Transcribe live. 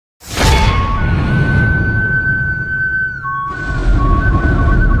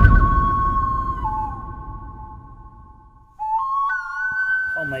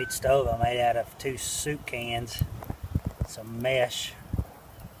homemade stove I made out of 2 soup cans, some mesh,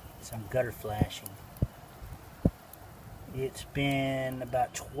 some gutter flashing. It's been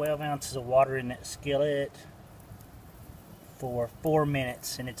about 12 ounces of water in that skillet for 4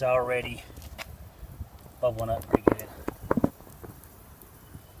 minutes and it's already bubbling up pretty good.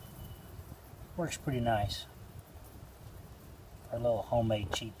 Works pretty nice for a little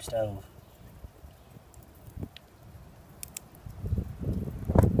homemade cheap stove.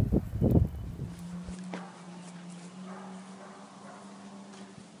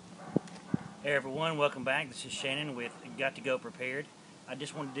 Hey everyone, welcome back. This is Shannon with Got to Go Prepared. I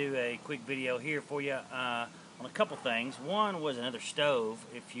just want to do a quick video here for you on a couple things. One was another stove.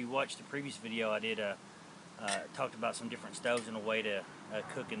 If you watched the previous video, I did talked about some different stoves and a way to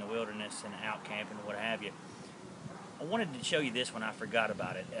cook in the wilderness and out camping and what have you. I wanted to show you this one. I forgot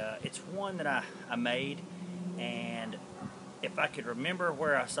about it. It's one that I made, and if I could remember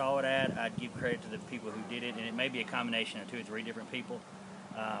where I saw it at, I'd give credit to the people who did it, and it may be a combination of 2 or 3 different people.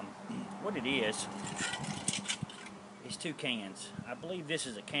 What it is 2 cans. I believe this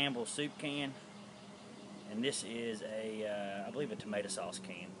is a Campbell soup can, and this is a, I believe a tomato sauce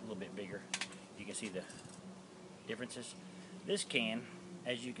can, a little bit bigger. You can see the differences. This can,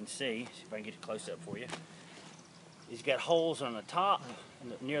 as you can see if I can get it close up for you, it's got holes on the top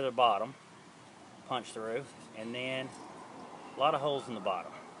and near the bottom, punch through, and then a lot of holes in the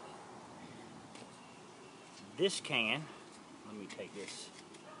bottom. This can, let me take this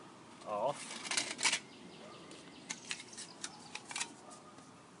off.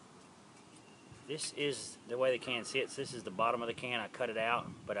 This is the way the can sits. This is the bottom of the can. I cut it out,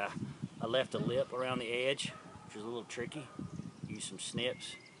 but I left a lip around the edge, which is a little tricky. Use some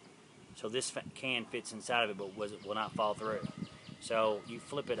snips. So this can fits inside of it, but will not fall through. So you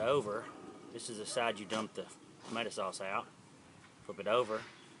flip it over. This is the side you dump the tomato sauce out. Flip it over.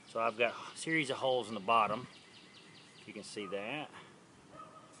 So I've got a series of holes in the bottom. You can see that.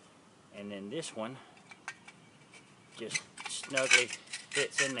 And then this one just snugly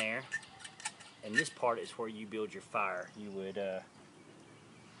fits in there. And this part is where you build your fire. You would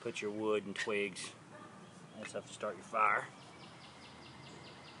put your wood and twigs and stuff to start your fire.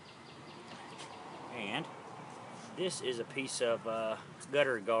 And this is a piece of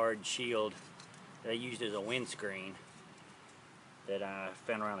gutter guard shield that I used as a windscreen that I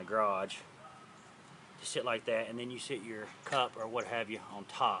found around the garage. To sit like that, and then you sit your cup or what have you on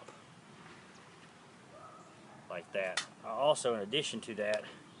top like that. Also, in addition to that,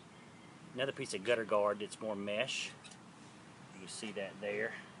 another piece of gutter guard that's more mesh. You can see that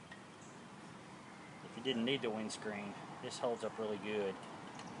there. If you didn't need the windscreen, this holds up really good,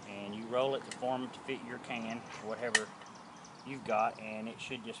 and you roll it to form to fit your can, whatever you've got, and it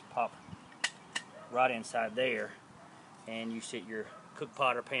should just pop right inside there, and you sit your cook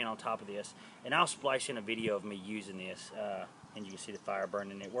pot or pan on top of this. And I'll splice in a video of me using this, and you can see the fire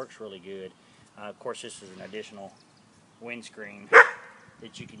burning. It works really good. Of course, this is an additional windscreen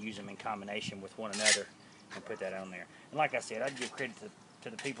that you can use them in combination with one another and put that on there. And like I said, I'd give credit to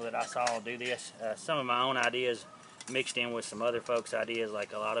the people that I saw do this. Some of my own ideas mixed in with some other folks' ideas,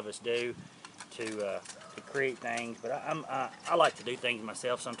 like a lot of us do, to create things. But I like to do things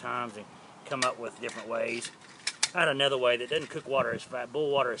myself sometimes and come up with different ways. I had another way that doesn't cook water as fast,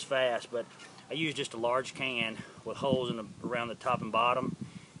 boil water as fast, but I use just a large can with holes around the top and bottom,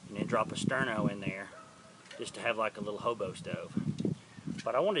 and then drop a sterno in there just to have like a little hobo stove.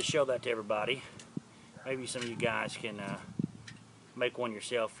 But I wanted to show that to everybody. Maybe some of you guys can make one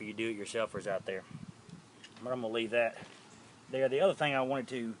yourself, for you do-it-yourselfers out there. But I'm going to leave that there. The other thing I wanted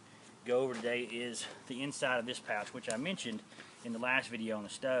to go over today is the inside of this pouch, which I mentioned in the last video on the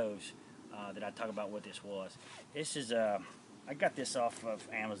stoves. That I talk about what this was. This is I got this off of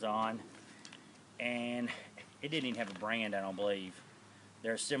Amazon, and it didn't even have a brand, I don't believe.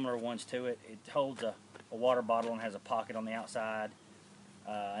 There are similar ones to it. It holds a water bottle and has a pocket on the outside.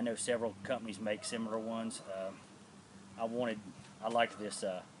 I know several companies make similar ones. I liked this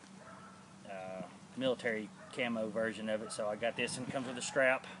military camo version of it, so I got this, and it comes with a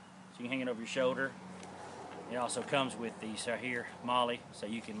strap so you can hang it over your shoulder. It also comes with these right here, molly, so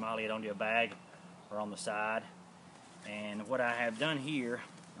you can molly it onto a bag or on the side. And what I have done here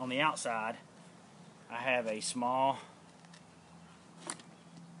on the outside, I have a small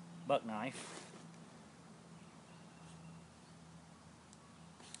buck knife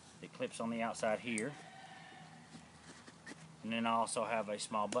that clips on the outside here. And then I also have a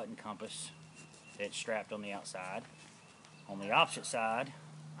small button compass that's strapped on the outside. On the opposite side,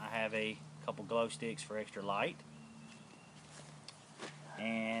 I have a couple glow sticks for extra light,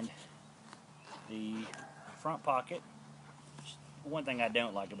 and the front pocket one thing I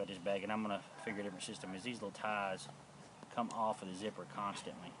don't like about this bag, and I'm going to figure a different system, is these little ties come off of the zipper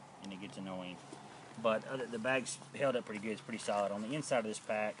constantly, and it gets annoying. But the bag's held up pretty good. It's pretty solid. On the inside of this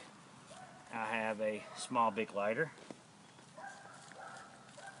pack, I have a small Bic lighter,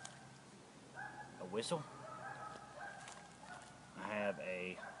 a whistle, I have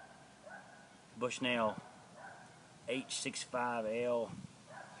a Bushnell H65L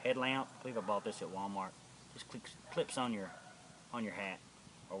headlamp. I believe I bought this at Walmart. Just clips on your hat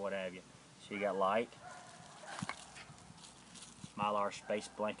or what have you. So you got light, Mylar space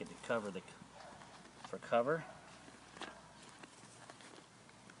blanket to cover for cover.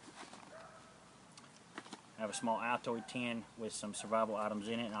 I have a small Altoid tin with some survival items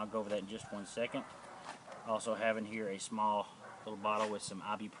in it, and I'll go over that in just 1 second. Also have in here a small little bottle with some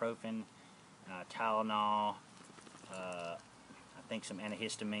ibuprofen, Tylenol, I think some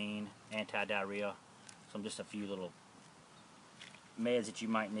antihistamine, anti-diarrhea, just a few little meds that you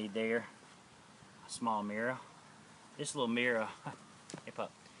might need there. A small mirror. This little mirror,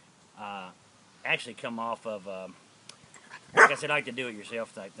 actually come off of, like I said, I like to do it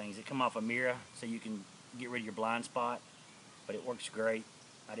yourself type things. It come off a mirror so you can get rid of your blind spot, but it works great.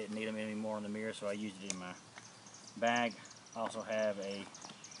 I didn't need them anymore in the mirror, so I used it in my bag. I also have a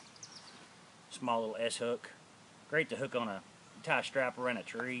small little S-hook. Great to hook on tie a strap around a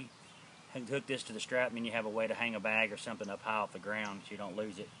tree. Hook this to the strap, and then you have a way to hang a bag or something up high off the ground so you don't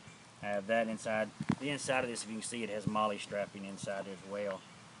lose it. I have that inside. The inside of this, if you can see, it has MOLLE strapping inside as well.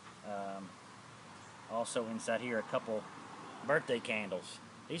 Also inside here, a couple birthday candles.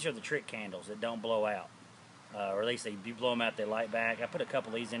 These are the trick candles that don't blow out. Or at least you blow them out, they light back. I put a couple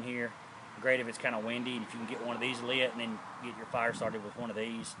of these in here. Great if it's kind of windy, and if you can get one of these lit and then get your fire started with one of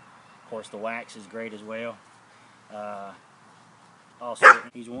these. Of course, the wax is great as well. Also,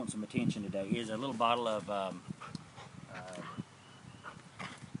 he's wanting some attention today. Here's a little bottle of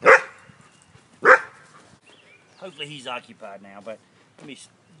hopefully he's occupied now, but let me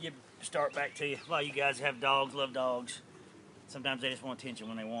start back to you. A lot of you guys have dogs, love dogs. Sometimes they just want attention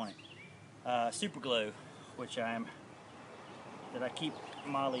when they want it. Super glue, which that I keep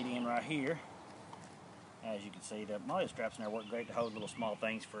mollied in right here. As you can see, the MOLLE straps in there work great to hold little small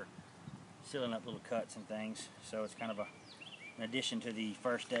things for sealing up little cuts and things. So it's kind of an addition to the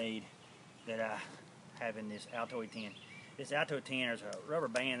first aid that I have in this Altoid tin. This Altoid tin, there's a rubber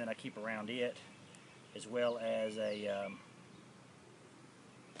band that I keep around it, as well as a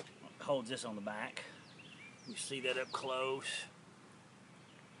holds this on the back. You see that up close.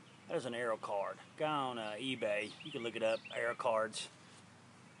 There's an arrow card. Guy on eBay, you can look it up, arrow cards.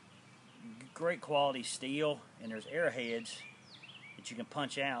 Great quality steel, and there's arrowheads that you can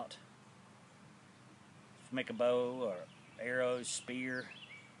punch out to make a bow or arrows, spear,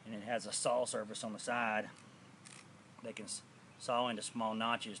 and it has a saw surface on the side that can saw into small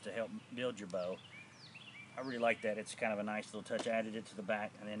notches to help build your bow. I really like that. It's kind of a nice little touch. I added it to the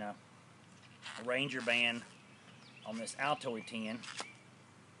back, and then a Ranger band on this Altoid tin,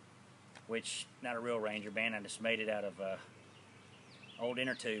 which not a real Ranger band. I just made it out of old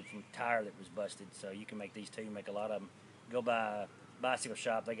inner tube from a tire that was busted. So you can make these too. You make a lot of them. Go by a bicycle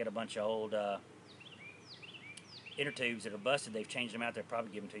shop. They get a bunch of old inner tubes that are busted. They've changed them out. They'll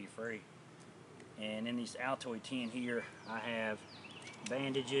probably give them to you free. And in this Altoid tin here, I have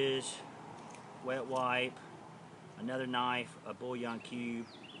bandages, wet wipe, another knife, a bouillon cube,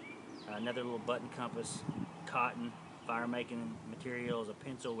 another little button compass, cotton, fire making materials, a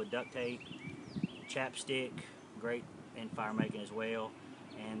pencil with duct tape, chapstick, great in fire making as well,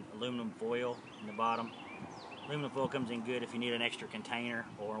 and aluminum foil in the bottom. Aluminum foil comes in good if you need an extra container,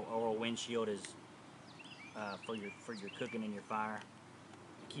 or a windshield is for your cooking and your fire.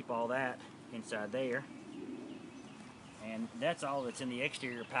 Keep all that inside there, and that's all that's in the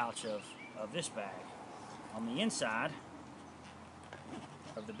exterior pouch of this bag. On the inside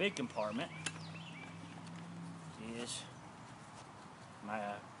of the big compartment is my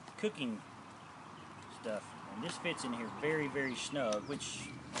cooking stuff, and this fits in here very, very snug, which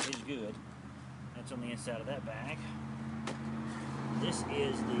is good. That's on the inside of that bag. This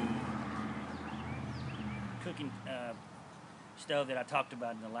is the cooking stove that I talked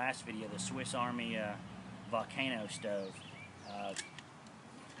about in the last video, the Swiss Army volcano stove.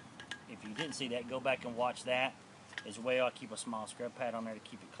 If you didn't see that, go back and watch that as well. I keep a small scrub pad on there to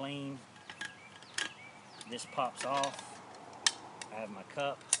keep it clean. This pops off. I have my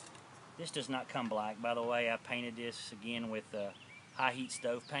cup. This does not come black, by the way. I painted this again with high heat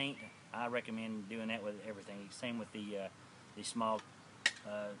stove paint. I recommend doing that with everything. Same with the small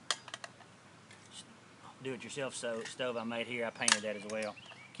do-it-yourself stove I made here. I painted that as well.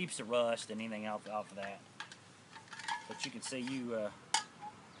 Keeps the rust and anything off of that. But you can see you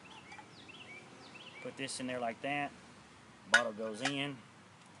put this in there like that. Bottle goes in.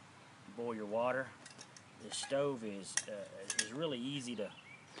 Boil your water. The stove is really easy to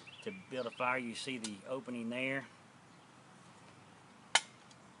build a fire. You see the opening there,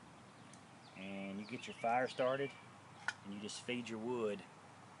 and you get your fire started, and you just feed your wood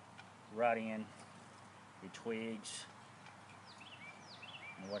right in, your twigs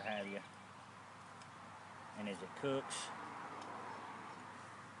and what have you. And as it cooks,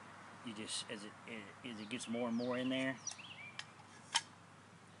 you just as it gets more and more in there,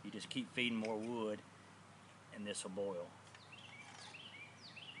 you just keep feeding more wood, and this will boil.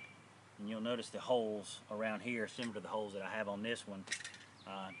 And you'll notice the holes around here, similar to the holes that I have on this one,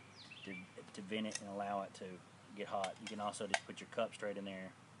 to vent it and allow it to get hot. You can also just put your cup straight in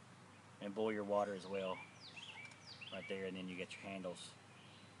there and boil your water as well, right there, and then you get your handles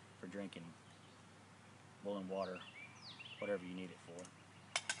for drinking, boiling water, whatever you need it for.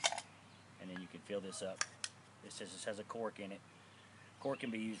 And then you can fill this up. This has a cork in it. Cork can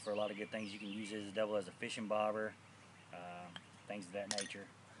be used for a lot of good things. You can use it as a double as a fishing bobber, things of that nature.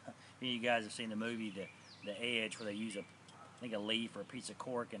 You guys have seen the movie The Edge, where they use a leaf or a piece of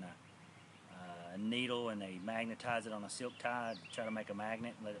cork and a needle, and they magnetize it on a silk tie to try to make a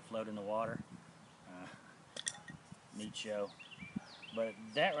magnet and let it float in the water. Neat show. But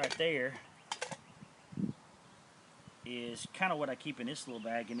that right there is kind of what I keep in this little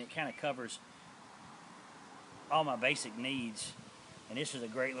bag, and it kind of covers all my basic needs. And this is a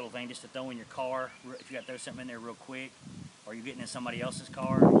great little thing just to throw in your car if you got to throw something in there real quick, or you're getting in somebody else's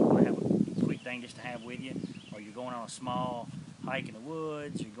car and you want to have a quick thing just to have with you, or you're going on a small hike in the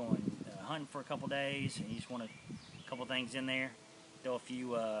woods, you're going hunting for a couple days and you just want a couple things in there. Throw a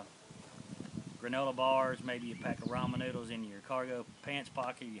few granola bars, maybe a pack of ramen noodles in your cargo pants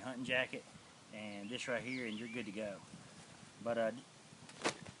pocket, your hunting jacket, and this right here, and you're good to go. But I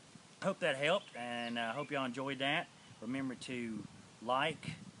hope that helped, and I hope y'all enjoyed that. Remember to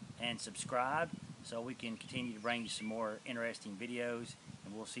like and subscribe so we can continue to bring you some more interesting videos,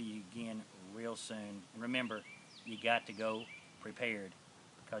 and we'll see you again real soon. And remember, you got to go prepared,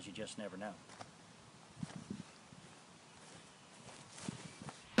 because you just never know.